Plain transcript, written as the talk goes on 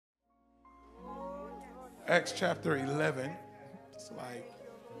Acts chapter 11. It's going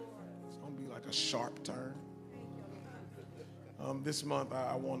to be like a sharp turn. This month,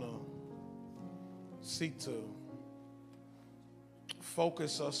 I want to seek to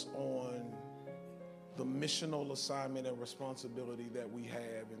focus us on the missional assignment and responsibility that we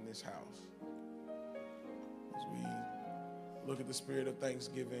have in this house. As we look at the spirit of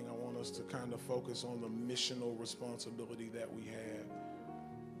Thanksgiving, I want us to kind of focus on the missional responsibility that we have.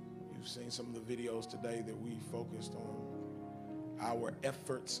 You've seen some of the videos today that we focused on our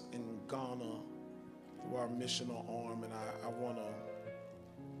efforts in Ghana through our missional arm, and I want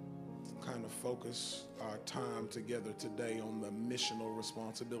to kind of focus our time together today on the missional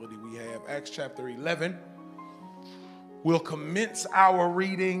responsibility we have. Acts chapter 11. We'll commence our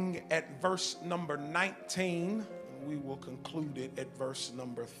reading at verse number 19. And we will conclude it at verse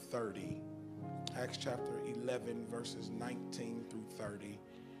number 30. Acts chapter 11, verses 19 through 30.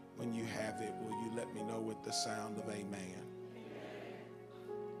 When you have it, will you let me know with the sound of amen?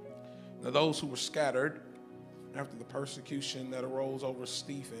 Now, those who were scattered after the persecution that arose over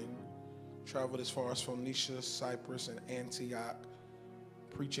Stephen traveled as far as Phoenicia, Cyprus, and Antioch,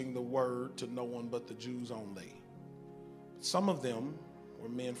 preaching the word to no one but the Jews only. Some of them were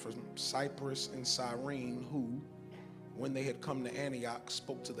men from Cyprus and Cyrene who, when they had come to Antioch,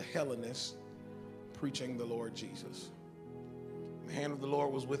 spoke to the Hellenists, preaching the Lord Jesus. The hand of the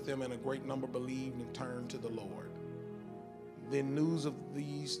Lord was with them, and a great number believed and turned to the Lord. Then news of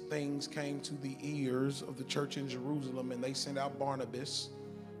these things came to the ears of the church in Jerusalem, and they sent out Barnabas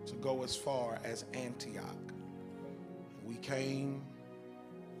to go as far as Antioch. We came,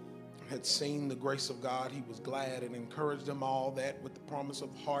 had seen the grace of God. He was glad and encouraged them all that with the promise of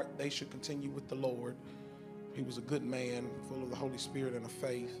heart they should continue with the Lord. He was a good man, full of the Holy Spirit and of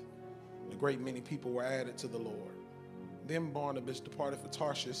faith. And a great many people were added to the Lord. Then Barnabas departed for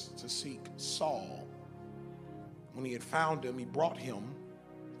Tarshish to seek Saul. When he had found him, he brought him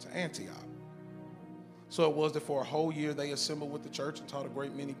to Antioch. So it was that for a whole year they assembled with the church and taught a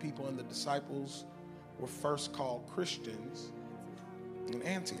great many people, and the disciples were first called Christians in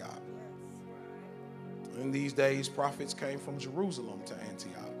Antioch. In these days, prophets came from Jerusalem to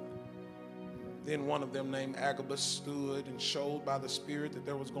Antioch. Then one of them, named Agabus, stood and showed by the Spirit that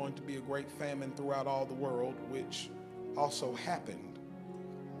there was going to be a great famine throughout all the world, which also happened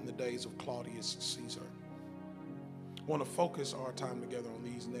in the days of Claudius Caesar. I want to focus our time together on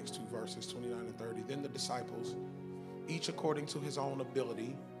these next two verses, 29 and 30. Then the disciples, each according to his own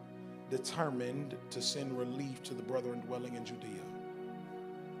ability, determined to send relief to the brethren dwelling in Judea.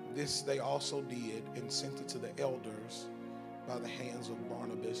 This they also did, and sent it to the elders by the hands of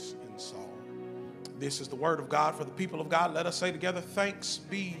Barnabas and Saul. This is the word of God for the people of God. Let us say together, thanks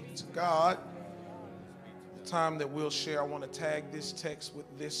be to God. The time that we'll share, I want to tag this text with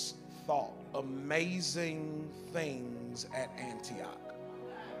this thought: amazing things at Antioch.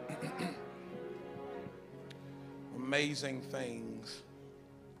 Amazing things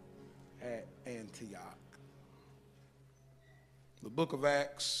at Antioch. The book of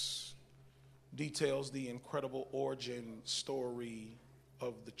Acts details the incredible origin story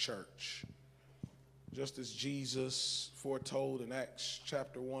of the church. Just as Jesus foretold in Acts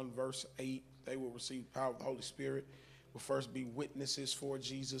chapter 1, verse 8, they will receive power of the Holy Spirit, will first be witnesses for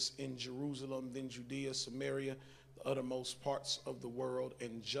Jesus in Jerusalem, then Judea, Samaria, the uttermost parts of the world.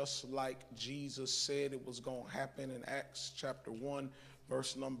 And just like Jesus said it was going to happen in Acts chapter 1,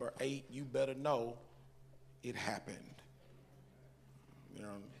 verse number 8, you better know it happened. You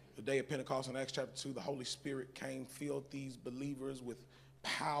know, the day of Pentecost in Acts chapter 2, the Holy Spirit came, filled these believers with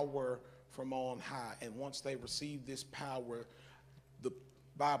power from on high. And once they received this power, the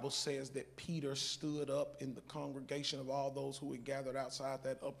Bible says that Peter stood up in the congregation of all those who had gathered outside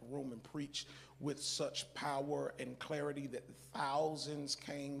that upper room and preached with such power and clarity that thousands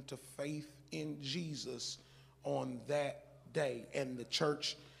came to faith in Jesus on that day. And the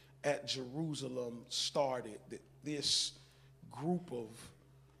church at Jerusalem started. This group of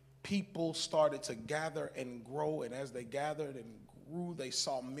people started to gather and grow, and as they gathered and grew, they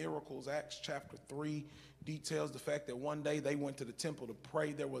saw miracles. Acts chapter 3 details the fact that one day they went to the temple to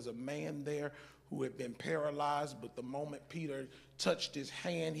pray. There was a man there who had been paralyzed, but the moment Peter touched his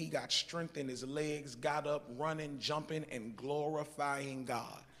hand, he got strength in his legs, got up, running, jumping, and glorifying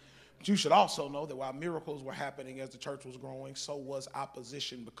God. But you should also know that while miracles were happening as the church was growing, so was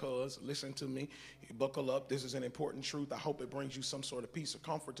opposition, because, listen to me, buckle up, this is an important truth. I hope it brings you some sort of peace or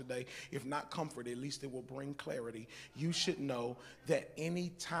comfort today. If not comfort, at least it will bring clarity. You should know that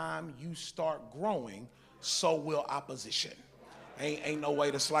anytime you start growing, so will opposition. Ain't no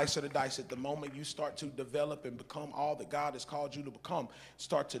way to slice or to dice it. The moment you start to develop and become all that God has called you to become,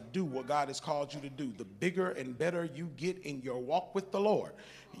 start to do what God has called you to do, the bigger and better you get in your walk with the Lord,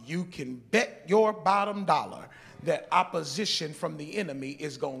 you can bet your bottom dollar that opposition from the enemy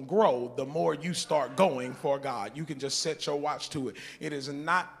is going to grow the more you start going for God. You can just set your watch to it. It is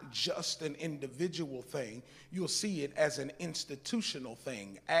not just an individual thing. You'll see it as an institutional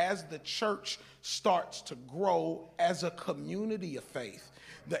thing. As the church starts to grow as a community of faith,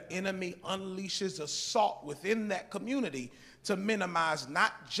 the enemy unleashes assault within that community to minimize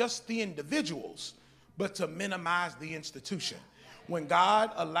not just the individuals, but to minimize the institution. When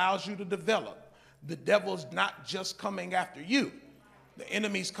God allows you to develop, the devil's not just coming after you. The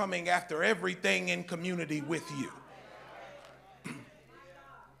enemy's coming after everything in community with you.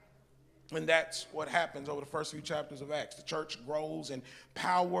 And that's what happens over the first few chapters of Acts. The church grows in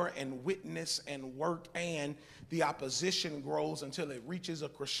power and witness and work, and the opposition grows until it reaches a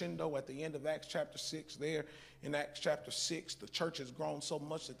crescendo at the end of Acts chapter 6. There in Acts chapter 6, the church has grown so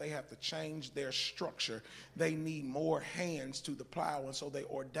much that they have to change their structure. They need more hands to the plow, and so they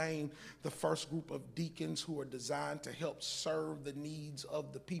ordain the first group of deacons who are designed to help serve the needs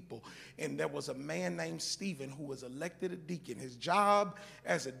of the people. And there was a man named Stephen who was elected a deacon. His job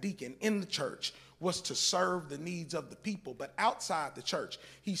as a deacon in the church was to serve the needs of the people, but outside the church,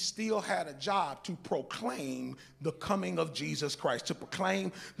 he still had a job to proclaim the coming of Jesus Christ, to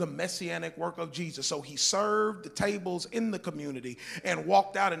proclaim the messianic work of Jesus. So he served the tables in the community and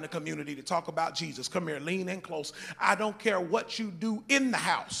walked out in the community to talk about Jesus. Come here, lean in close. I don't care what you do in the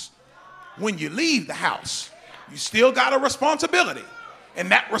house. When you leave the house, you still got a responsibility. And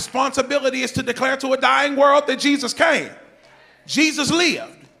that responsibility is to declare to a dying world that Jesus came. Jesus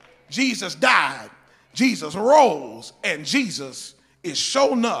lived. Jesus died, Jesus rose, and Jesus is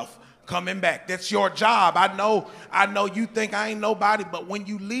sure enough coming back. That's your job. I know you think I ain't nobody, but when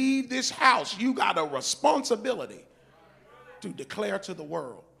you leave this house, you got a responsibility to declare to the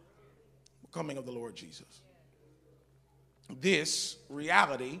world the coming of the Lord Jesus. This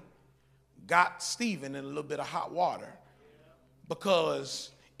reality got Stephen in a little bit of hot water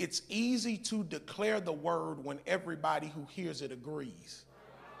because it's easy to declare the word when everybody who hears it agrees.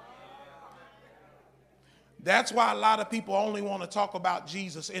 That's why a lot of people only want to talk about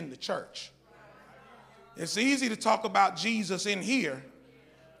Jesus in the church. It's easy to talk about Jesus in here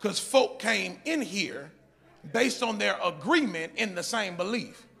because folk came in here based on their agreement in the same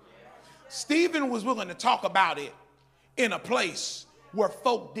belief. Stephen was willing to talk about it in a place where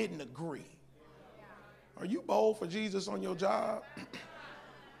folk didn't agree. Are you bold for Jesus on your job?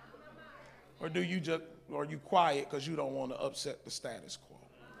 Or are you quiet because you don't want to upset the status quo?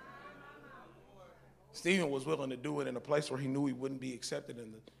 Stephen was willing to do it in a place where he knew he wouldn't be accepted.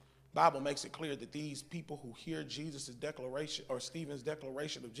 And the Bible makes it clear that these people who hear Jesus' declaration or Stephen's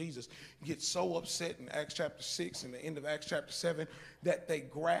declaration of Jesus get so upset in Acts chapter 6 and the end of Acts chapter 7 that they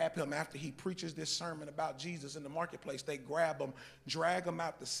grab him after he preaches this sermon about Jesus in the marketplace. They grab him, drag him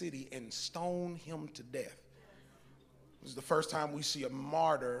out the city, and stone him to death. This is the first time we see a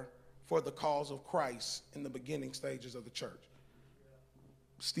martyr for the cause of Christ in the beginning stages of the church.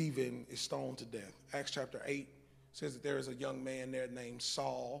 Stephen is stoned to death. Acts chapter 8 says that there is a young man there named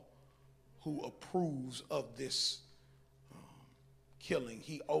Saul who approves of this killing.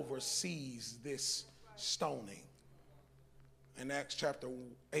 He oversees this stoning. And Acts chapter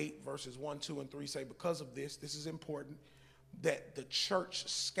 8 verses 1, 2, and 3 say because of this is important, that the church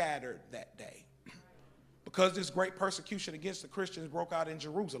scattered that day. Because this great persecution against the Christians broke out in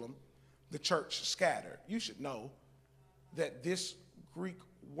Jerusalem, the church scattered. You should know that this Greek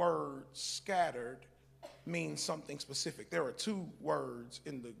word scattered means something specific. There are two words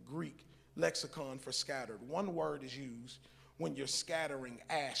in the Greek lexicon for scattered. One word is used when you're scattering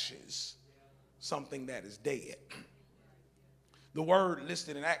ashes, something that is dead. The word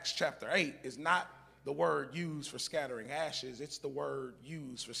listed in Acts chapter 8 is not the word used for scattering ashes. It's the word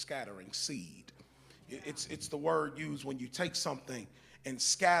used for scattering seed. It's the word used when you take something and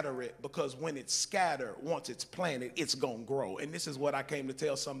scatter it, because when it's scattered, once it's planted, it's going to grow. And this is what I came to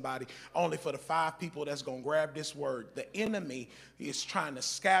tell somebody, only for the 5 people that's going to grab this word. The enemy is trying to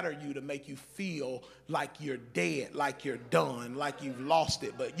scatter you to make you feel like you're dead, like you're done, like you've lost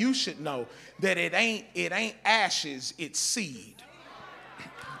it. But you should know that it ain't ashes, it's seed.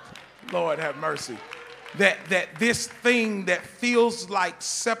 Lord have mercy. that this thing that feels like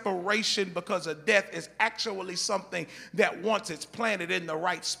separation because of death is actually something that once it's planted in the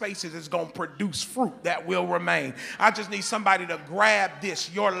right spaces is going to produce fruit that will remain. I just need somebody to grab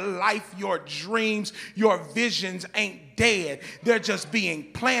this. Your life, your dreams, your visions ain't dead. They're just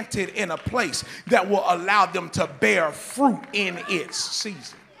being planted in a place that will allow them to bear fruit in its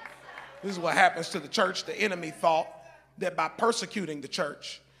season. This is what happens to the church. The enemy thought that by persecuting the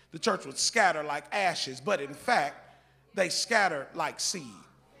church would scatter like ashes, but in fact, they scattered like seed.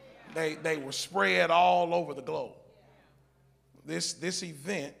 They were spread all over the globe. This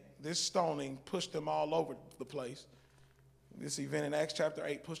event, this stoning, pushed them all over the place. This event in Acts chapter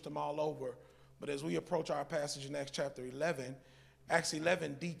 8 pushed them all over. But as we approach our passage in Acts chapter 11, Acts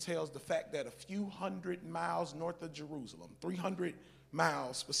 11 details the fact that a few hundred miles north of Jerusalem, 300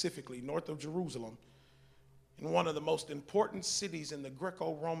 miles specifically north of Jerusalem, in one of the most important cities in the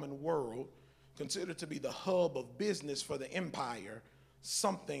Greco-Roman world, considered to be the hub of business for the empire,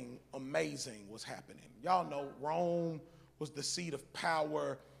 something amazing was happening. Y'all know Rome was the seat of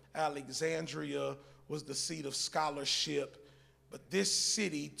power. Alexandria was the seat of scholarship. But this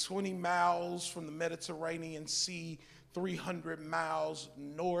city, 20 miles from the Mediterranean Sea, 300 miles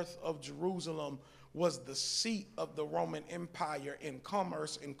north of Jerusalem, was the seat of the Roman Empire in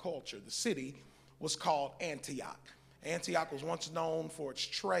commerce and culture. The city was called Antioch. Antioch was once known for its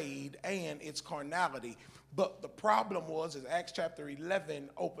trade and its carnality. But the problem was, as Acts chapter 11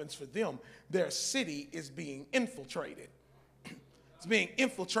 opens for them, their city is being infiltrated. It's being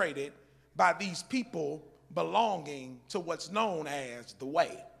infiltrated by these people belonging to what's known as the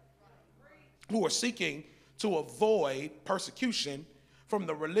Way, who are seeking to avoid persecution from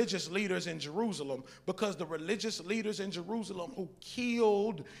the religious leaders in Jerusalem, because the religious leaders in Jerusalem who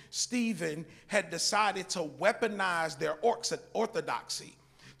killed Stephen had decided to weaponize their orthodoxy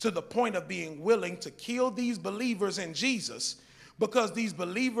to the point of being willing to kill these believers in Jesus, because these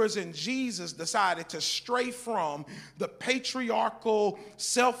believers in Jesus decided to stray from the patriarchal,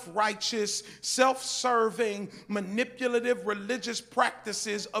 self-righteous, self-serving, manipulative religious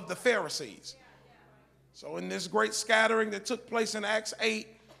practices of the Pharisees. So in this great scattering that took place in Acts 8,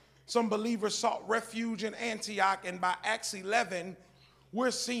 some believers sought refuge in Antioch, and by Acts 11,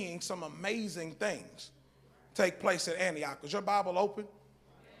 we're seeing some amazing things take place at Antioch. Is your Bible open?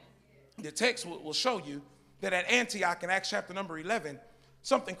 The text will show you that at Antioch in Acts chapter number 11,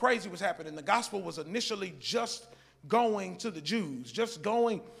 something crazy was happening. The gospel was initially just going to the Jews, just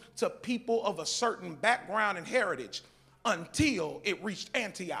going to people of a certain background and heritage, until it reached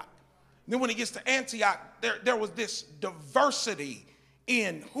Antioch. Then when it gets to Antioch, there was this diversity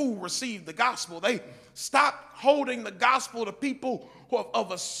in who received the gospel. They stopped holding the gospel to people who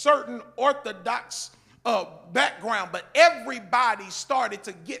of a certain orthodox background, but everybody started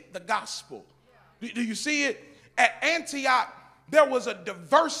to get the gospel. Do you see it? At Antioch, there was a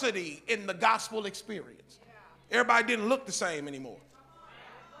diversity in the gospel experience. Everybody didn't look the same anymore.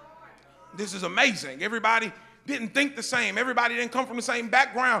 This is amazing. Everybody didn't think the same. Everybody didn't come from the same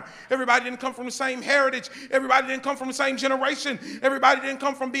background. Everybody didn't come from the same heritage. Everybody didn't come from the same generation. Everybody didn't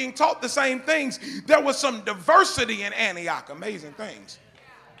come from being taught the same things. There was some diversity in Antioch. Amazing things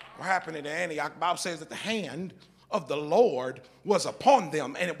were happening in Antioch. The Bible says that the hand of the Lord was upon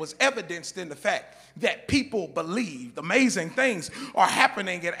them, and it was evidenced in the fact that people believed. Amazing things are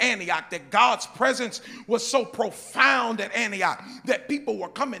happening at Antioch, that God's presence was so profound at Antioch that people were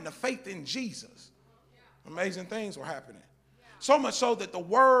coming to faith in Jesus. Amazing things were happening. So much so that the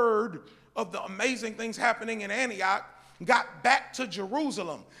word of the amazing things happening in Antioch got back to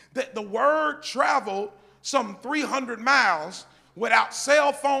Jerusalem. That the word traveled some 300 miles without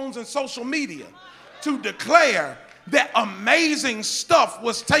cell phones and social media to declare that amazing stuff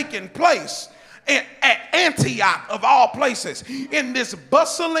was taking place at Antioch, of all places. In this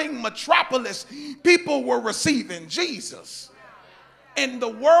bustling metropolis, people were receiving Jesus, and the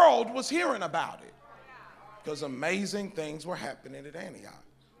world was hearing about it, because amazing things were happening at Antioch.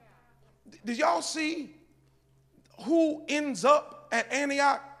 Did y'all see who ends up at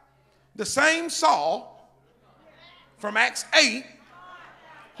Antioch? The same Saul from Acts 8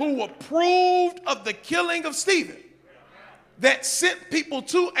 who approved of the killing of Stephen, that sent people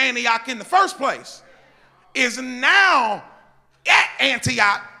to Antioch in the first place, is now at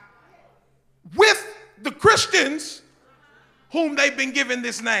Antioch with the Christians whom they've been given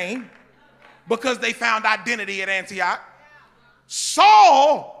this name because they found identity at Antioch.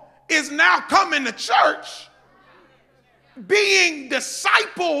 Saul is now coming to church, being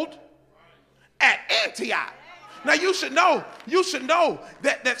discipled at Antioch. Now you should know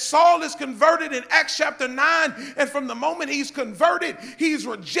that Saul is converted in Acts chapter 9, and from the moment he's converted, he's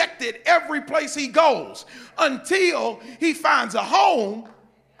rejected every place he goes until he finds a home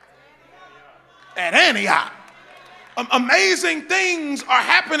at Antioch. Amazing things are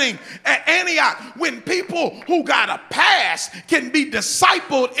happening at Antioch when people who got a past can be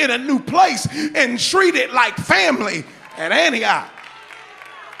discipled in a new place and treated like family at Antioch.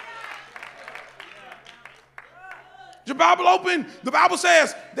 Your Bible open? The Bible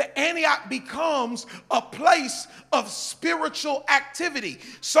says that Antioch becomes a place of spiritual activity.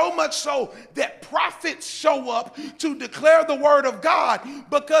 So much so that prophets show up to declare the word of God,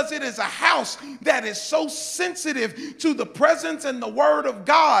 because it is a house that is so sensitive to the presence and the word of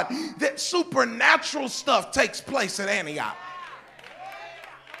God that supernatural stuff takes place at Antioch.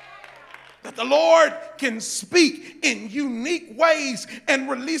 That the Lord can speak in unique ways and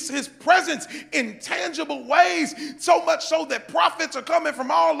release his presence in tangible ways, so much so that prophets are coming from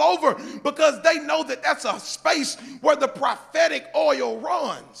all over because they know that that's a space where the prophetic oil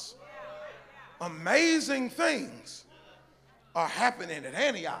runs. Amazing things are happening at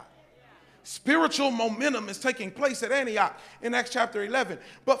Antioch. Spiritual momentum is taking place at Antioch in Acts chapter 11.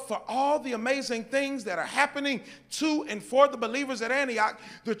 But for all the amazing things that are happening to and for the believers at Antioch,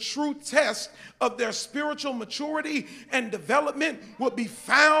 the true test of their spiritual maturity and development will be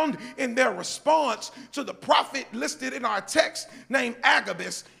found in their response to the prophet listed in our text named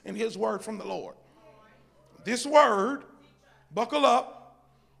Agabus and his word from the Lord. This word, buckle up,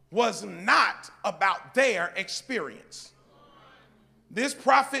 was not about their experience. This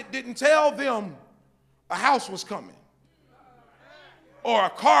prophet didn't tell them a house was coming, or a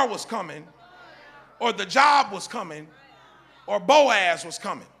car was coming, or the job was coming, or Boaz was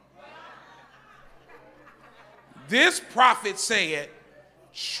coming. This prophet said,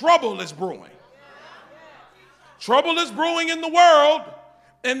 trouble is brewing. Trouble is brewing in the world,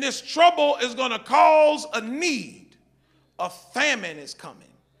 and this trouble is going to cause a need. A famine is coming.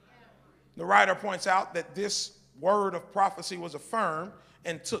 The writer points out that this word of prophecy was affirmed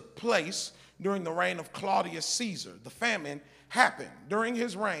and took place during the reign of Claudius Caesar. The famine happened during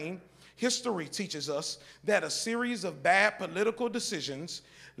his reign. History teaches us that a series of bad political decisions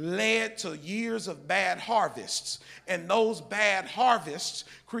led to years of bad harvests, and those bad harvests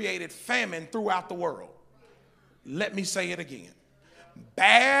created famine throughout the world. Let me say it again.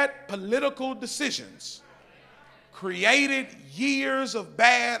 Bad political decisions created years of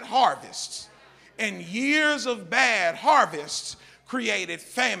bad harvests, and years of bad harvests created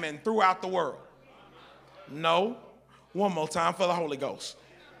famine throughout the world. No, one more time for the Holy Ghost.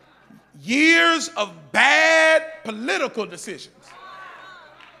 Years of bad political decisions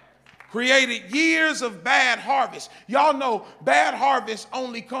created years of bad harvest. Y'all know bad harvest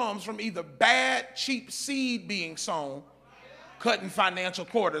only comes from either bad, cheap seed being sown, cutting financial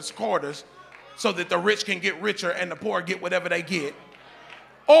quarters, so that the rich can get richer and the poor get whatever they get,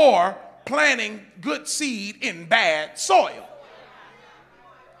 or planting good seed in bad soil.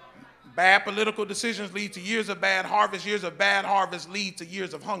 Bad political decisions lead to years of bad harvest. Years of bad harvest lead to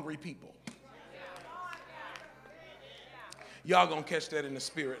years of hungry people. Y'all gonna catch that in the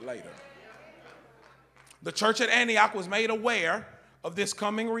spirit later. The church at Antioch was made aware of this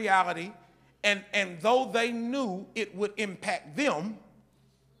coming reality, and though they knew it would impact them,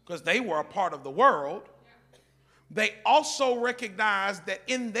 because they were a part of the world, they also recognized that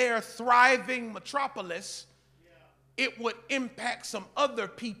in their thriving metropolis, it would impact some other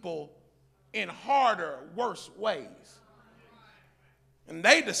people in harder, worse ways. And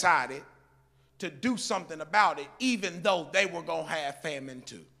they decided to do something about it, even though they were going to have famine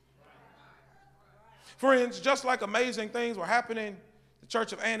too. Friends, just like amazing things were happening in the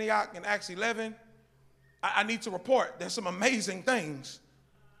church of Antioch in Acts 11, I need to report that some amazing things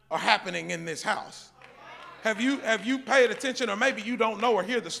are happening in this house. Have you paid attention, or maybe you don't know or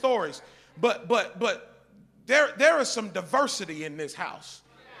hear the stories, but there is some diversity in this house.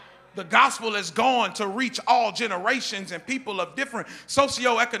 The gospel has gone to reach all generations and people of different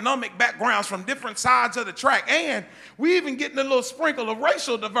socioeconomic backgrounds from different sides of the track. And we even getting a little sprinkle of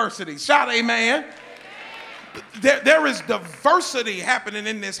racial diversity. Shout amen. There is diversity happening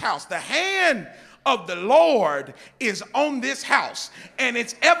in this house. The hand of the Lord is on this house, and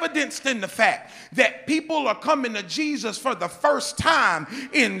it's evidenced in the fact that people are coming to Jesus for the first time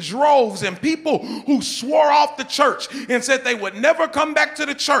in droves, and people who swore off the church and said they would never come back to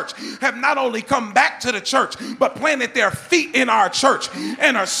the church have not only come back to the church but planted their feet in our church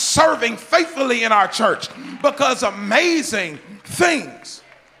and are serving faithfully in our church, because amazing things.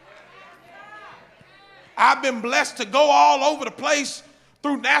 I've been blessed to go all over the place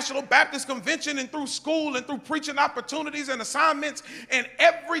through National Baptist Convention and through school and through preaching opportunities and assignments. And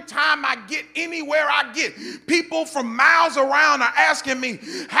every time I get anywhere I get, people from miles around are asking me,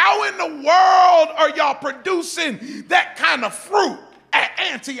 how in the world are y'all producing that kind of fruit at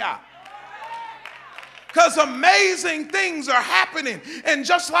Antioch? Because amazing things are happening. And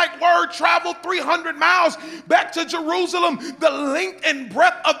just like word traveled 300 miles back to Jerusalem, the length and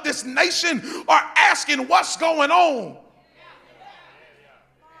breadth of this nation are asking what's going on.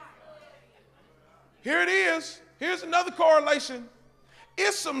 Here it is. Here's another correlation.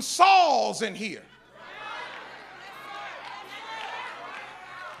 It's some Sauls in here.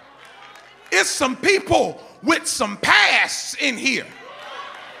 It's some people with some pasts in here.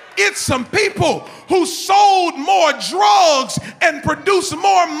 It's some people who sold more drugs and produced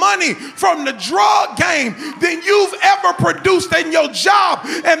more money from the drug game than you've ever produced in your job.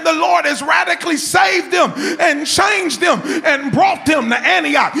 And the Lord has radically saved them and changed them and brought them to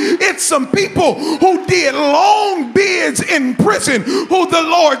Antioch. It's some people who did long bids in prison who the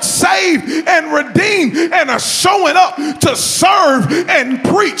Lord saved and redeemed and are showing up to serve and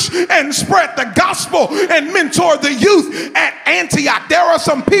preach and spread the gospel and mentor the youth at Antioch. There are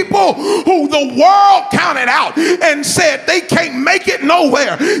some people who the world counted out and said they can't make it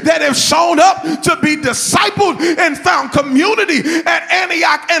nowhere that have shown up to be discipled and found community at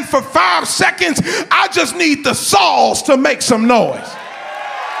Antioch. And for 5 seconds, I just need the Sauls to make some noise.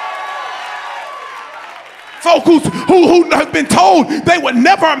 Folk who have been told they would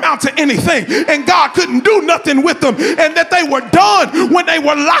never amount to anything and God couldn't do nothing with them, and that they were done when they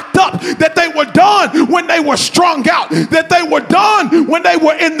were locked up, that they were done when they were strung out, that they were done when they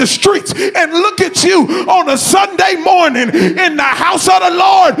were in the streets. And look at you on a Sunday morning in the house of the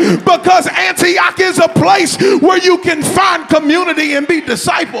Lord, because Antioch is a place where you can find community and be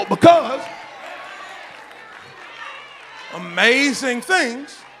discipled, because amazing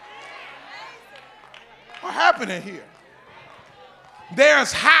things are happening here.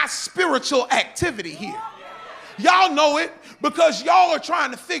 There's high spiritual activity here. Y'all know it because y'all are trying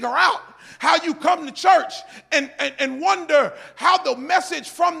to figure out how you come to church and wonder how the message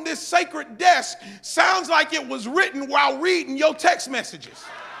from this sacred desk sounds like it was written while reading your text messages.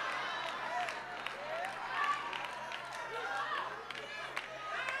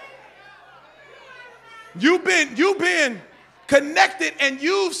 You've been connected and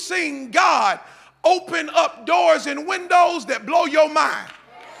you've seen God open up doors and windows that blow your mind.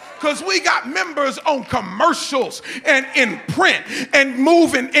 Because we got members on commercials and in print and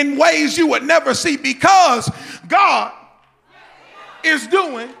moving in ways you would never see, because God is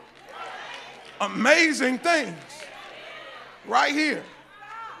doing amazing things right here.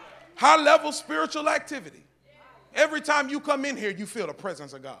 High level spiritual activity. Every time you come in here, you feel the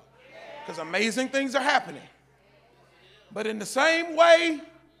presence of God, because amazing things are happening. But in the same way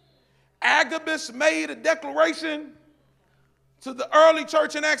Agabus made a declaration to the early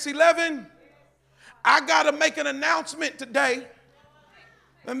church in Acts 11, I got to make an announcement today.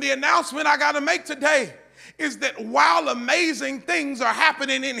 And the announcement I got to make today is that while amazing things are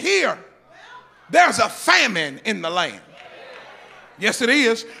happening in here, there's a famine in the land. Yes, it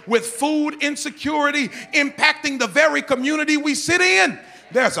is. With food insecurity impacting the very community we sit in,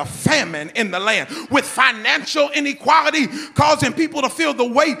 there's a famine in the land. With financial inequality causing people to feel the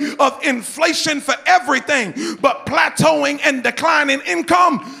weight of inflation for everything but plateauing and declining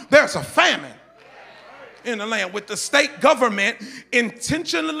income, there's a famine in the land. With the state government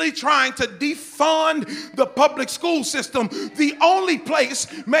intentionally trying to defund the public school system, the only place,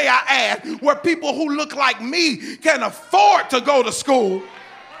 may I add, where people who look like me can afford to go to school,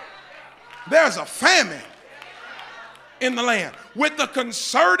 there's a famine in the land. With the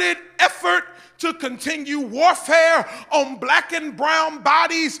concerted effort to continue warfare on black and brown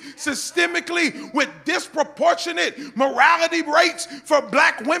bodies systemically, with disproportionate morality rates for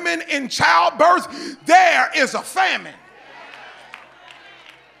black women in childbirth, there is a famine.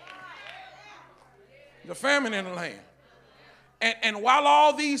 The famine in the land. And while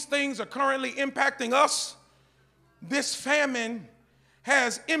all these things are currently impacting us, this famine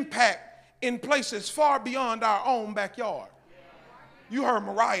has impact in places far beyond our own backyard. You heard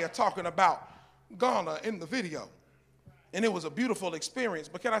Mariah talking about Ghana in the video, and it was a beautiful experience.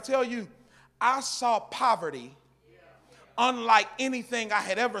 But can I tell you, I saw poverty unlike anything I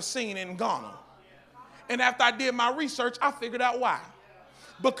had ever seen in Ghana. And after I did my research, I figured out why.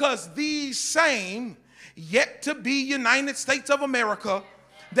 Because these same yet to be United States of America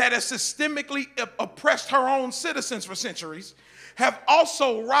that has systemically oppressed her own citizens for centuries have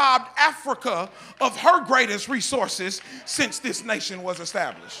also robbed Africa of her greatest resources since this nation was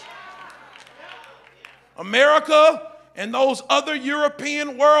established. America And those other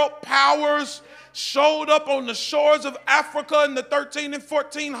European world powers showed up on the shores of Africa in the 13 and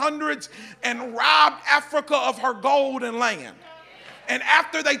 1400s and robbed Africa of her gold and land. And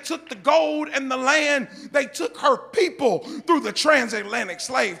after they took the gold and the land, they took her people through the transatlantic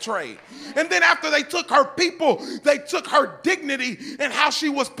slave trade. And then after they took her people, they took her dignity and how she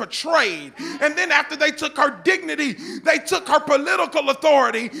was portrayed. And then after they took her dignity, they took her political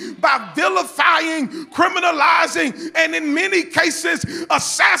authority by vilifying, criminalizing, and in many cases,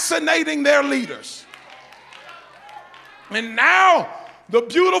 assassinating their leaders. And now, the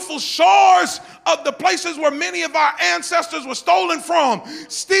beautiful shores of the places where many of our ancestors were stolen from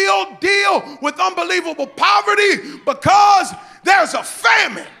still deal with unbelievable poverty because there's a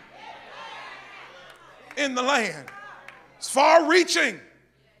famine in the land. It's far-reaching.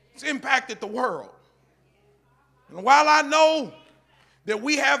 It's impacted the world. And while I know that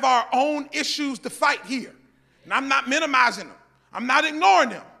we have our own issues to fight here, and I'm not minimizing them, I'm not ignoring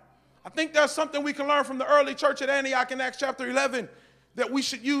them, I think there's something we can learn from the early church at Antioch in Acts chapter 11 that we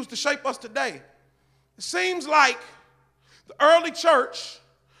should use to shape us today. It seems like the early church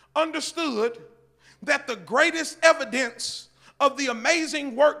understood that the greatest evidence of the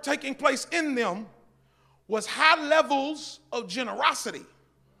amazing work taking place in them was high levels of generosity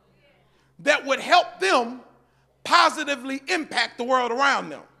that would help them positively impact the world around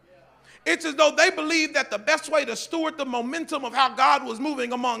them. It's as though they believed that the best way to steward the momentum of how God was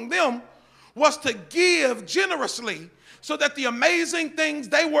moving among them was to give generously, so that the amazing things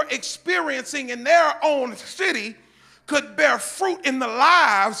they were experiencing in their own city could bear fruit in the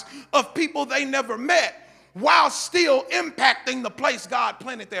lives of people they never met, while still impacting the place God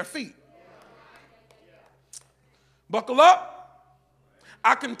planted their feet. Buckle up.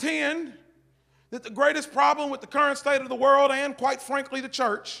 I contend that the greatest problem with the current state of the world, and quite frankly the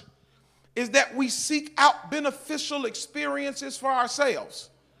church, is that we seek out beneficial experiences for ourselves.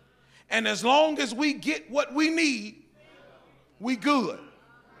 And as long as we get what we need, we good.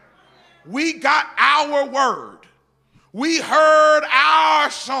 We got our word. We heard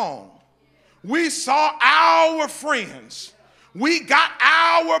our song. We saw our friends. We got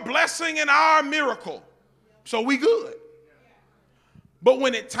our blessing and our miracle. So we good. But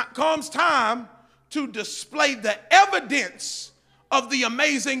when it comes time to display the evidence of the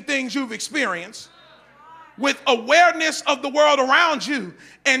amazing things you've experienced, with awareness of the world around you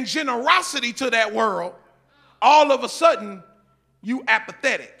and generosity to that world, all of a sudden, you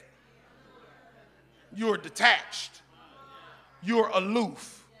apathetic, you're detached, you're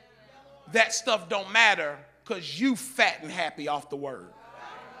aloof. That stuff don't matter because you fat and happy off the word.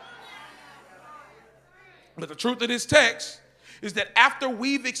 But the truth of this text is that after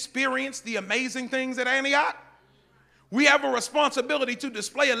we've experienced the amazing things at Antioch, we have a responsibility to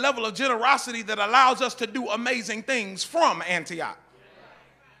display a level of generosity that allows us to do amazing things from Antioch.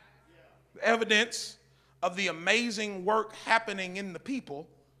 The evidence of the amazing work happening in the people,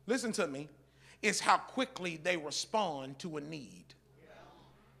 listen to me, is how quickly they respond to a need.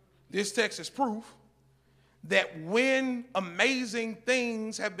 This text is proof that when amazing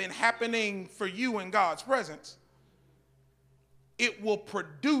things have been happening for you in God's presence, it will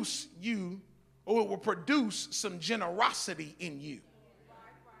produce you, or it will produce some generosity in you.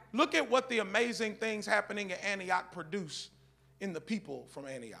 Look at what the amazing things happening at Antioch produce in the people from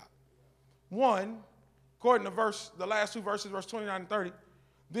Antioch. One, according to the last two verses, verse 29 and 30,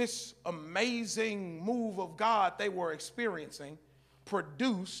 this amazing move of God they were experiencing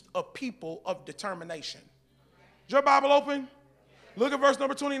produced a people of determination. Is your Bible open? Look at verse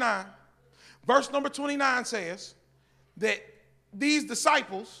number 29. Verse number 29 says that these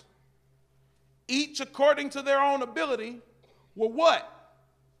disciples, each according to their own ability, were what?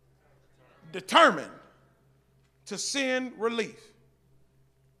 Determined to send relief.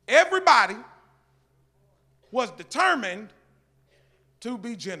 Everybody was determined to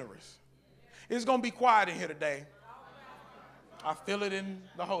be generous. It's going to be quiet in here today. I feel it in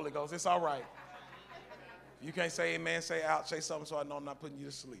the Holy Ghost. It's all right. You can't say amen, say ouch, say something so I know I'm not putting you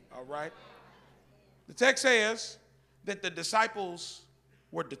to sleep, all right? The text says that the disciples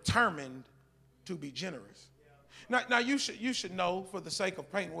were determined to be generous. Now you should know, for the sake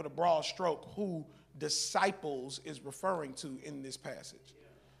of painting with a broad stroke, who disciples is referring to in this passage.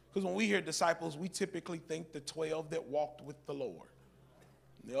 Because when we hear disciples, we typically think the 12 that walked with the Lord.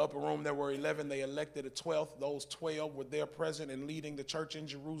 In the upper room, there were 11. They elected a 12th. Those 12 were there present and leading the church in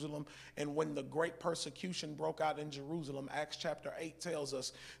Jerusalem. And when the great persecution broke out in Jerusalem, Acts chapter 8 tells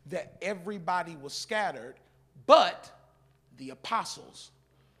us that everybody was scattered, but the apostles,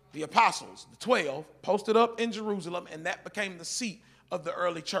 the 12, posted up in Jerusalem, and that became the seat of the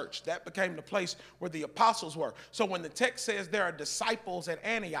early church. That became the place where the apostles were. So when the text says there are disciples at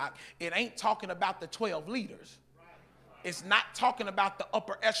Antioch, it ain't talking about the 12 leaders. It's not talking about the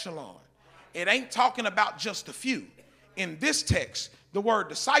upper echelon. It ain't talking about just a few. In this text, the word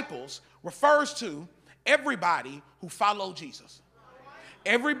disciples refers to everybody who followed Jesus.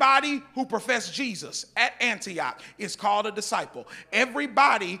 Everybody who professed Jesus at Antioch is called a disciple.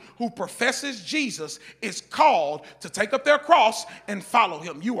 Everybody who professes Jesus is called to take up their cross and follow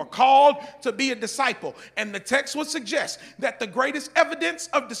him. You are called to be a disciple. And the text would suggest that the greatest evidence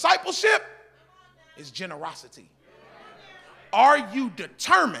of discipleship is generosity. Are you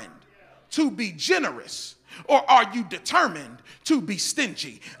determined to be generous, or are you determined to be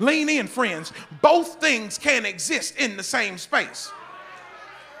stingy? Lean in, friends. Both things can exist in the same space.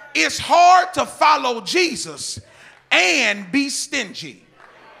 It's hard to follow Jesus and be stingy.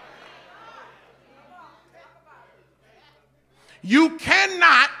 You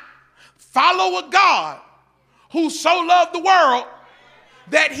cannot follow a God who so loved the world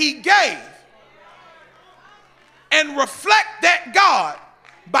that he gave and reflect that God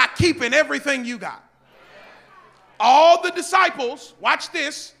by keeping everything you got. All the disciples, watch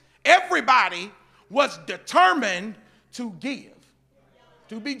this, everybody was determined to give.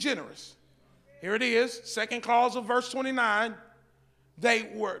 To be generous. Here it is, second clause of verse 29. They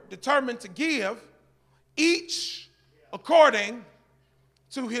were determined to give, each according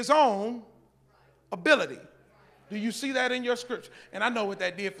to his own ability. Do you see that in your scripture? And I know what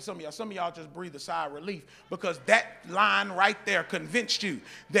that did for some of y'all. Some of y'all just breathed a sigh of relief because that line right there convinced you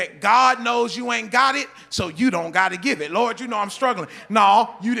that God knows you ain't got it, so you don't got to give it. Lord, you know I'm struggling.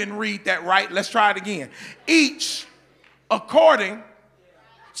 No, you didn't read that right. Let's try it again. Each according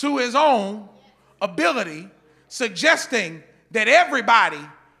to his own ability, suggesting that everybody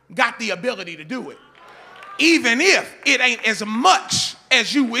got the ability to do it, even if it ain't as much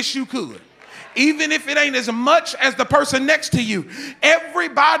as you wish you could, even if it ain't as much as the person next to you.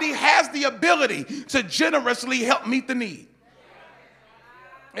 Everybody has the ability to generously help meet the need.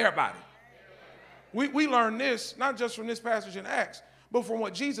 Everybody. We learn this not just from this passage in Acts, but from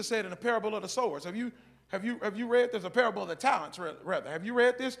what Jesus said in the parable of the sowers. Have you read? There's a parable of the talents, rather. Have you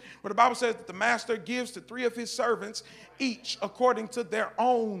read this? Where the Bible says that the master gives to 3 of his servants, each according to their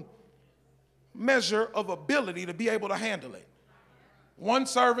own measure of ability to be able to handle it. One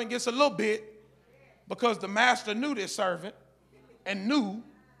servant gets a little bit because the master knew this servant and knew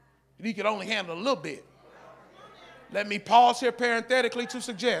that he could only handle a little bit. Let me pause here parenthetically to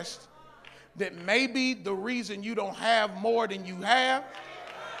suggest that maybe the reason you don't have more than you have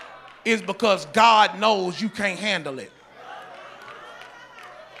is because God knows you can't handle it.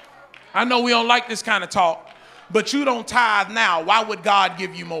 I know we don't like this kind of talk, but you don't tithe now. Why would God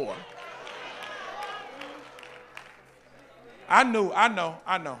give you more? I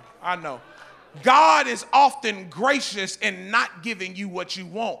know. God is often gracious in not giving you what you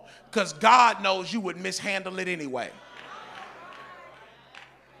want because God knows you would mishandle it anyway.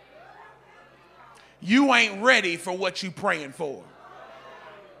 You ain't ready for what you're praying for.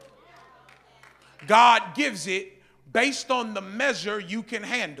 God gives it based on the measure you can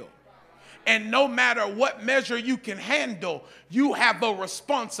handle. And no matter what measure you can handle, you have a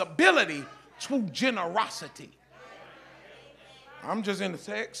responsibility to generosity. I'm just in the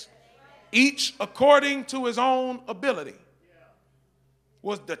text. Each according to his own ability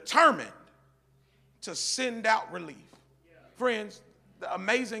was determined to send out relief. Friends, the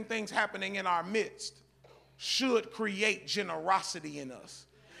amazing things happening in our midst should create generosity in us.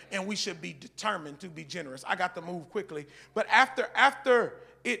 And we should be determined to be generous. I got to move quickly. But after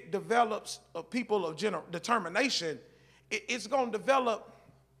it develops a people of determination, it's going to develop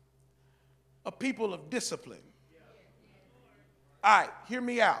a people of discipline. All right, hear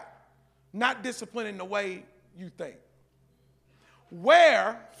me out. Not discipline in the way you think.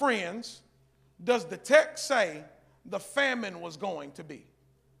 Where, friends, does the text say the famine was going to be?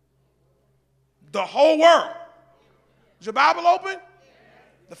 The whole world. Is your Bible open?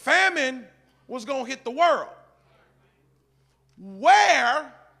 The famine was going to hit the world.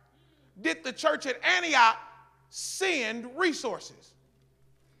 Where did the church at Antioch send resources?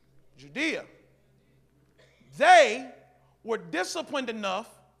 Judea. They were disciplined enough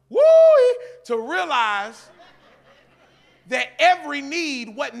to realize that every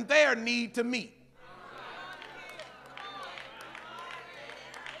need wasn't their need to meet.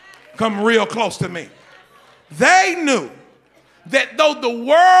 Come real close to me. They knew that though the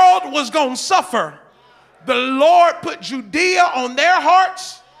world was going to suffer, the Lord put Judea on their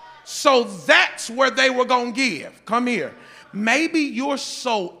hearts, so that's where they were going to give. Come here. Maybe you're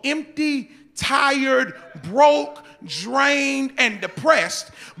so empty, tired, broke, drained, and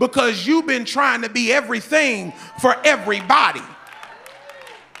depressed because you've been trying to be everything for everybody.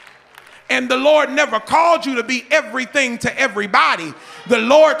 And the Lord never called you to be everything to everybody. The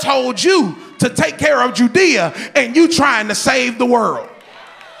Lord told you to take care of Judea, and you trying to save the world.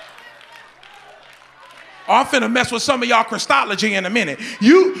 Oh, I'm finna mess with some of y'all Christology in a minute.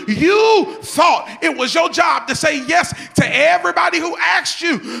 You thought it was your job to say yes to everybody who asked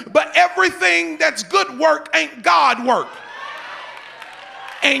you, but everything that's good work ain't God work.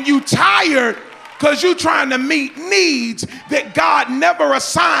 And you tired because you're trying to meet needs that God never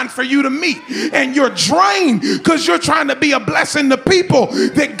assigned for you to meet. And you're drained because you're trying to be a blessing to people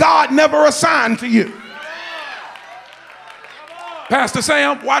that God never assigned to you. Pastor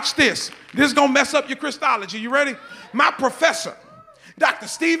Sam, watch this. This is going to mess up your Christology. You ready? My professor, Dr.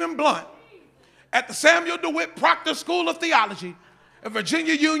 Stephen Blunt, at the Samuel DeWitt Proctor School of Theology at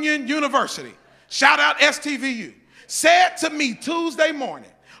Virginia Union University, shout out STVU, said to me Tuesday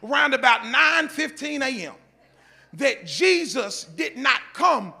morning, around about 9:15 a.m., that Jesus did not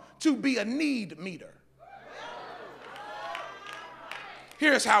come to be a need meter.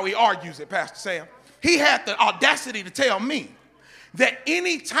 Here's how he argues it, Pastor Sam. He had the audacity to tell me that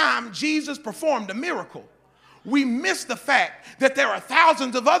anytime Jesus performed a miracle, we miss the fact that there are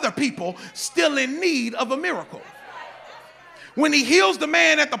thousands of other people still in need of a miracle. When he heals the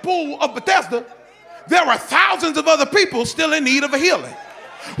man at the pool of Bethesda, there are thousands of other people still in need of a healing.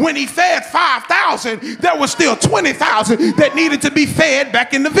 When he fed 5,000, there was still 20,000 that needed to be fed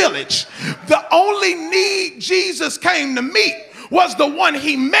back in the village. The only need Jesus came to meet was the one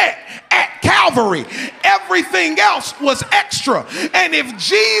he met at Calvary. Everything else was extra. And if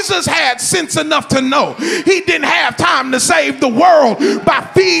Jesus had sense enough to know he didn't have time to save the world by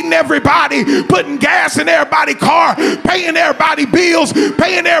feeding everybody, putting gas in everybody's car, paying everybody bills,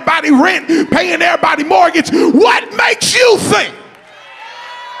 paying everybody rent, paying everybody mortgage, what makes you think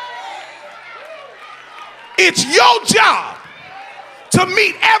it's your job to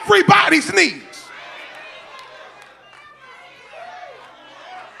meet everybody's needs?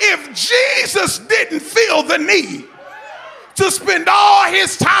 If Jesus didn't feel the need to spend all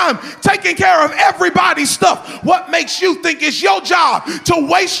his time taking care of everybody's stuff, what makes you think it's your job to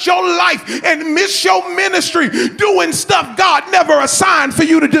waste your life and miss your ministry doing stuff God never assigned for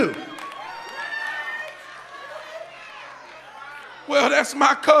you to do? Well, that's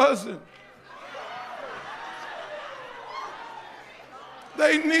my cousin.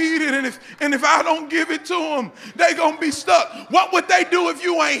 They need it, and if I don't give it to them, they're going to be stuck. What would they do if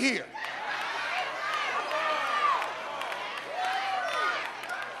you ain't here?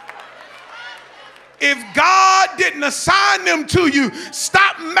 If God didn't assign them to you,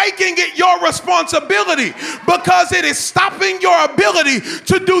 stop making it your responsibility, because it is stopping your ability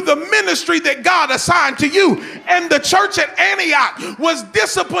to do the ministry that God assigned to you. And the church at Antioch was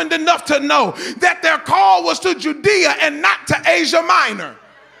disciplined enough to know that their call was to Judea and not to Asia Minor.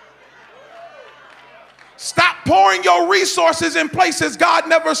 Stop pouring your resources in places God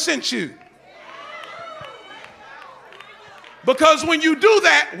never sent you. Because when you do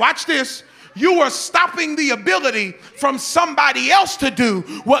that, watch this, you are stopping the ability from somebody else to do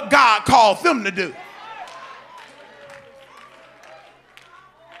what God called them to do.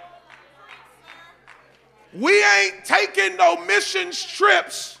 We ain't taking no missions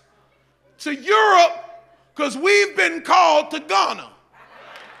trips to Europe because we've been called to Ghana.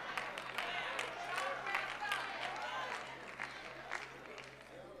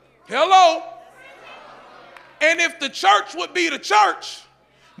 Hello? And if the church would be the church,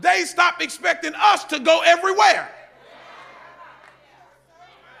 they stop expecting us to go everywhere.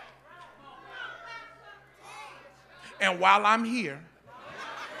 And while I'm here,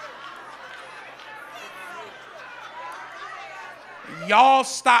 y'all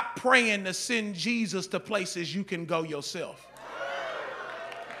stop praying to send Jesus to places you can go yourself.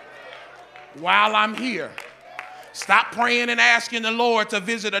 While I'm here, stop praying and asking the Lord to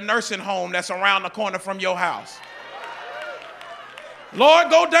visit a nursing home that's around the corner from your house. Lord,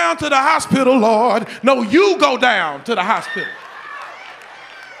 go down to the hospital, Lord. No, you go down to the hospital.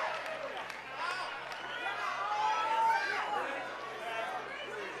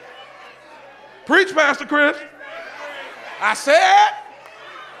 Preach, Pastor Chris. I said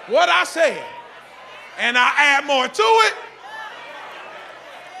what I said, and I add more to it.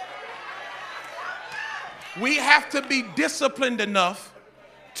 We have to be disciplined enough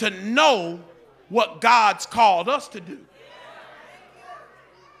to know what God's called us to do.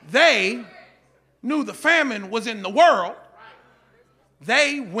 They knew the famine was in the world.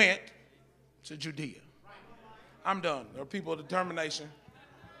 They went to Judea. I'm done. There are people of determination,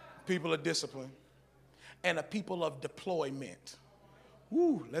 people of discipline. and a people of deployment.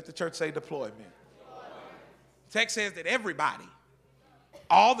 Woo, let the church say deployment. Text says that everybody,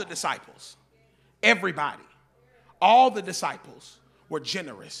 all the disciples, everybody, all the disciples were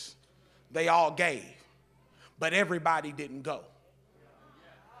generous. They all gave, but everybody didn't go.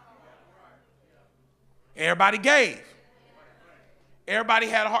 Everybody gave. Everybody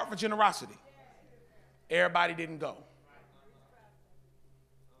had a heart for generosity. Everybody didn't go.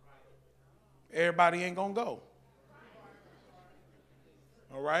 Everybody ain't gonna go.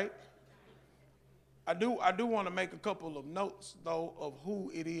 All right? I do want to make a couple of notes, though, of who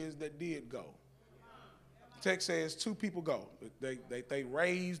it is that did go. The text says 2 people go. They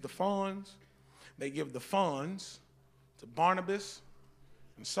raise the funds. They give the funds to Barnabas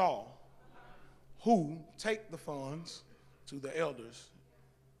and Saul, who take the funds to the elders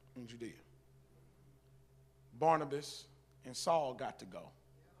in Judea. Barnabas and Saul got to go.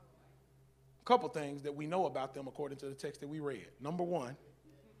 A couple things that we know about them according to the text that we read. Number 1,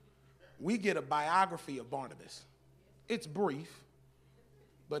 we get a biography of Barnabas. It's brief,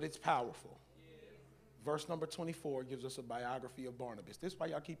 but it's powerful. Verse number 24 gives us a biography of Barnabas. This is why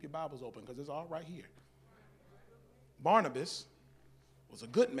y'all keep your Bibles open, because it's all right here. Barnabas was a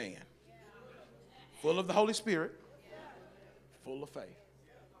good man, full of the Holy Spirit, full of faith.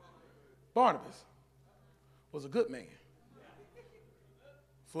 Barnabas was a good man,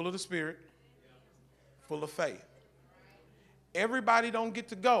 full of the Spirit, full of faith. Everybody don't get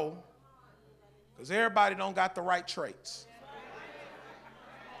to go because everybody don't got the right traits.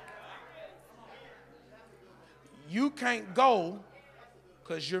 You can't go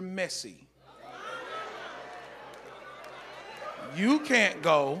because you're messy. You can't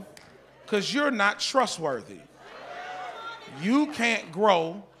go because you're not trustworthy. You can't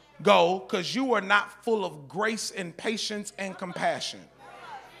go because you are not full of grace and patience and compassion.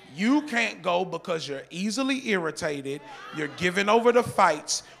 You can't go because you're easily irritated. You're giving over to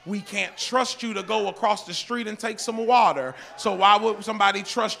fights. We can't trust you to go across the street and take some water. So why would somebody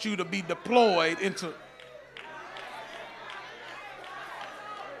trust you to be deployed into...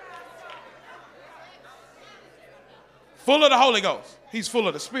 Full of the Holy Ghost. He's full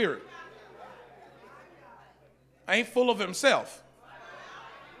of the Spirit. Ain't full of himself.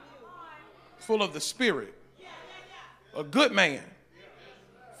 Full of the Spirit. A good man.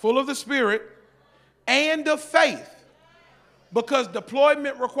 Full of the Spirit and of faith. Because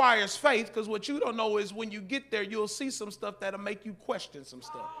deployment requires faith, because what you don't know is when you get there, you'll see some stuff that'll make you question some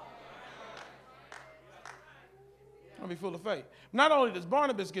stuff. I'll be full of faith. Not only does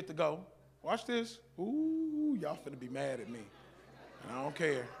Barnabas get to go, watch this. Ooh, y'all finna be mad at me. I don't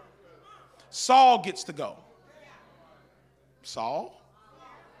care. Saul gets to go. Saul?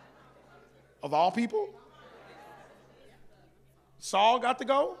 Of all people? Saul got to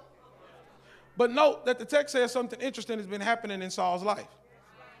go? But note that the text says something interesting has been happening in Saul's life.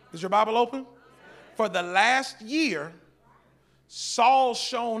 Is your Bible open? For the last year, Saul's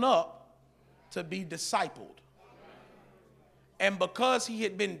shown up to be discipled. And because he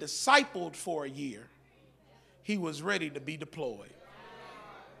had been discipled for a year, he was ready to be deployed.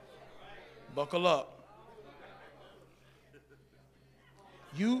 Buckle up.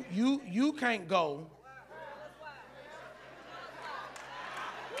 You can't go.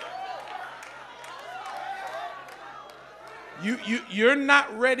 You're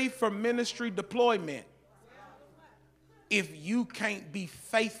not ready for ministry deployment if you can't be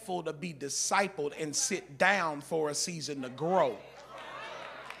faithful to be discipled and sit down for a season to grow.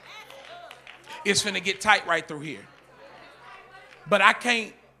 It's finna get tight right through here. But I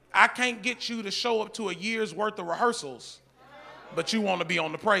can't get you to show up to a year's worth of rehearsals, but you want to be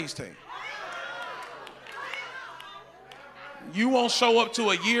on the praise team. You won't show up to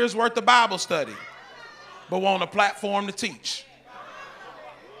a year's worth of Bible study, but want a platform to teach.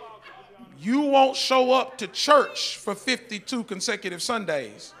 You won't show up to church for 52 consecutive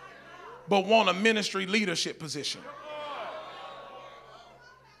Sundays, but want a ministry leadership position.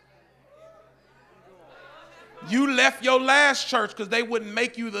 You left your last church because they wouldn't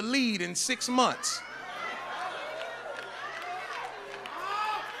make you the lead in 6 months.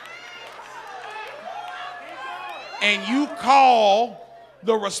 And you call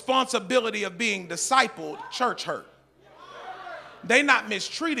the responsibility of being discipled church hurt. They're not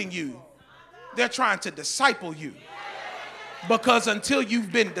mistreating you. They're trying to disciple you. Because until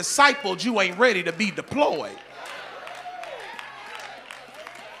you've been discipled, you ain't ready to be deployed.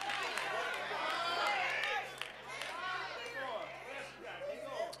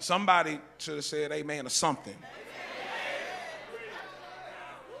 Somebody should have said amen or something.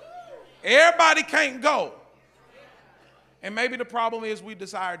 Everybody can't go. And maybe the problem is we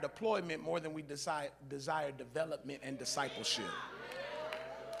desire deployment more than we desire development and discipleship.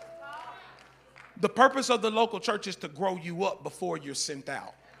 The purpose of the local church is to grow you up before you're sent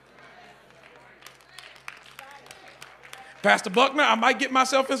out. Pastor Buckner, I might get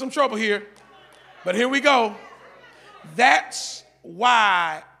myself in some trouble here, but here we go. That's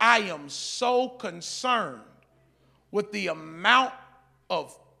why I am so concerned with the amount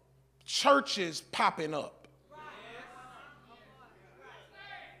of churches popping up.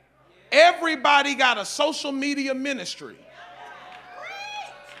 Everybody got a social media ministry.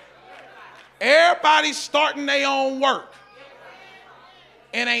 Everybody's starting their own work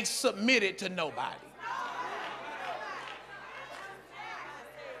and ain't submitted to nobody.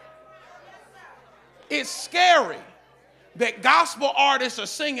 It's scary that gospel artists are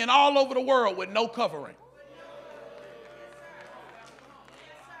singing all over the world with no covering.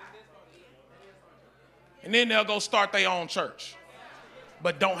 And then they'll go start their own church,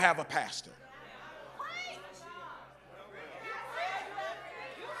 but don't have a pastor.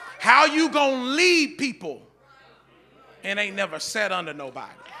 How you gonna lead people and ain't never sat under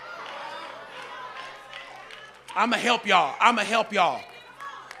nobody? I'ma help y'all.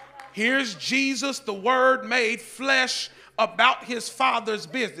 Here's Jesus, the Word made flesh, about his Father's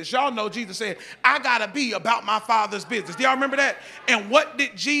business. Y'all know Jesus said, I gotta be about my Father's business. Do y'all remember that? And what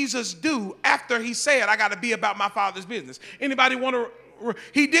did Jesus do after he said, I gotta be about my Father's business? Anybody want to?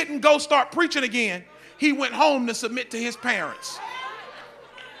 He didn't go start preaching again. He went home to submit to his parents.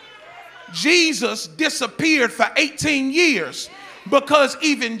 Jesus disappeared for 18 years because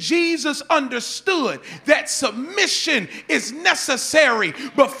even Jesus understood that submission is necessary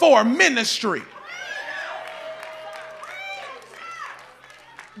before ministry.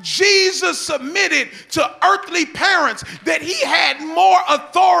 Jesus submitted to earthly parents that he had more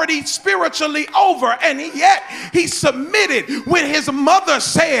authority spiritually over, and yet he submitted when his mother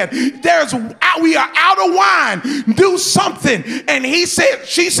said, we are out of wine, do something. And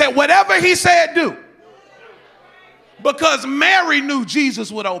she said, whatever he said, do. Because Mary knew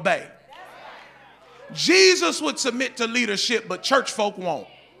Jesus would obey. Jesus would submit to leadership, but church folk won't.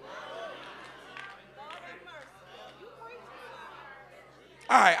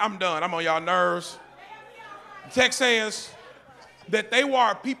 All right, I'm done. I'm on y'all nerves. The text says that they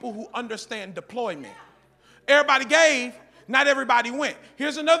were people who understand deployment. Everybody gave, not everybody went.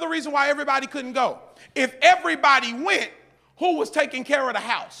 Here's another reason why everybody couldn't go. If everybody went, who was taking care of the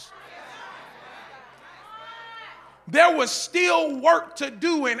house? There was still work to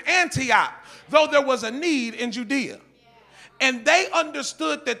do in Antioch, though there was a need in Judea. And they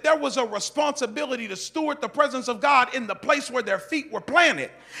understood that there was a responsibility to steward the presence of God in the place where their feet were planted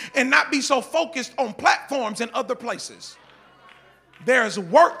and not be so focused on platforms in other places. There's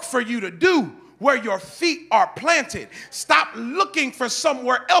work for you to do where your feet are planted. Stop looking for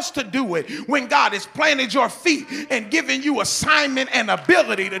somewhere else to do it when God has planted your feet and given you assignment and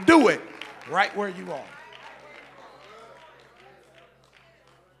ability to do it right where you are.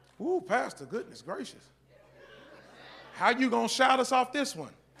 Ooh, Pastor, goodness gracious. How you gonna shout us off this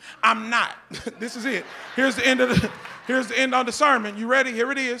one? I'm not. This is it. Here's the end of the sermon. You ready?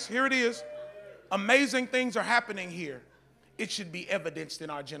 Here it is. Here it is. Amazing things are happening here. It should be evidenced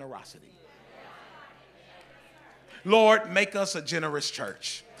in our generosity. Lord, make us a generous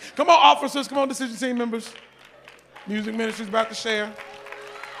church. Come on, officers. Come on, decision team members. Music ministry's about to share.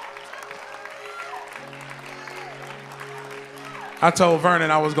 I told Vernon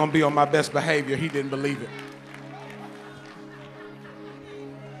I was gonna be on my best behavior. He didn't believe it.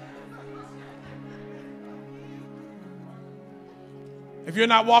 If you're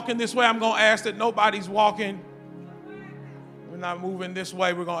not walking this way, I'm going to ask that nobody's walking. We're not moving this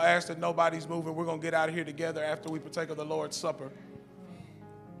way. We're going to ask that nobody's moving. We're going to get out of here together after we partake of the Lord's Supper.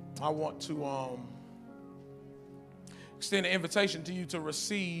 I want to extend an invitation to you to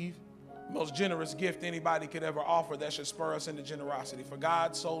receive the most generous gift anybody could ever offer that should spur us into generosity. For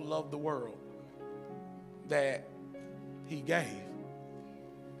God so loved the world that he gave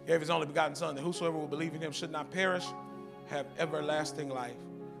his only begotten Son, that whosoever will believe in him should not perish, have everlasting life.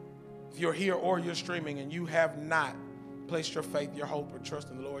 If you're here or you're streaming and you have not placed your faith, your hope, or trust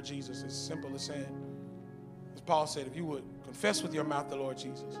in the Lord Jesus, it's simple as saying, as Paul said, if you would confess with your mouth the Lord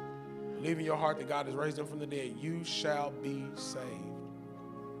Jesus, believe in your heart that God has raised him from the dead, you shall be saved.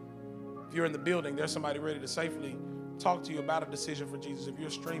 If you're in the building, there's somebody ready to safely talk to you about a decision for Jesus. If you're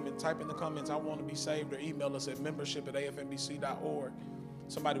streaming, type in the comments, I want to be saved, or email us at membership@afnbc.org.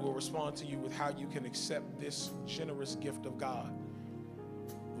 Somebody will respond to you with how you can accept this generous gift of God.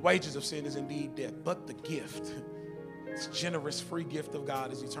 The wages of sin is indeed death, but the gift, this generous free gift of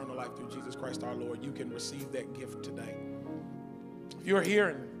God, is eternal life through Jesus Christ our Lord. You can receive that gift today. If you're here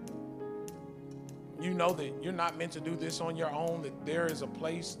and you know that you're not meant to do this on your own, that there is a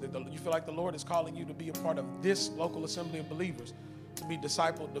place that you feel like the Lord is calling you to be a part of this local assembly of believers, to be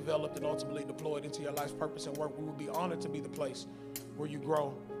discipled, developed, and ultimately deployed into your life's purpose and work, we would be honored to be the place where you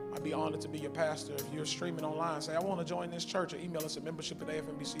grow. I'd be honored to be your pastor. If you're streaming online, say, I want to join this church, or email us at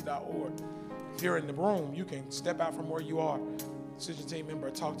membership@afmbc.org. If you're in the room, you can step out from where you are. Decision team member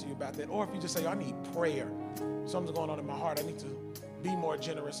will talk to you about that. Or if you just say, I need prayer. Something's going on in my heart. I need to be more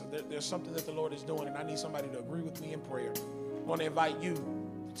generous. There's something that the Lord is doing, and I need somebody to agree with me in prayer. I want to invite you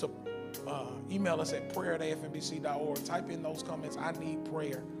to email us at prayer@afmbc.org. Type in those comments, I need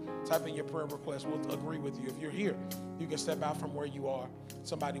prayer. Type in your prayer request. We'll agree with you. If you're here, you can step out from where you are.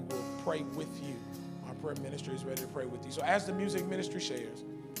 Somebody will pray with you. Our prayer ministry is ready to pray with you. So as the music ministry shares,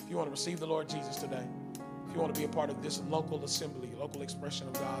 if you want to receive the Lord Jesus today, if you want to be a part of this local assembly, local expression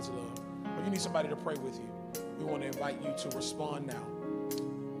of God's love, or you need somebody to pray with you, we want to invite you to respond now.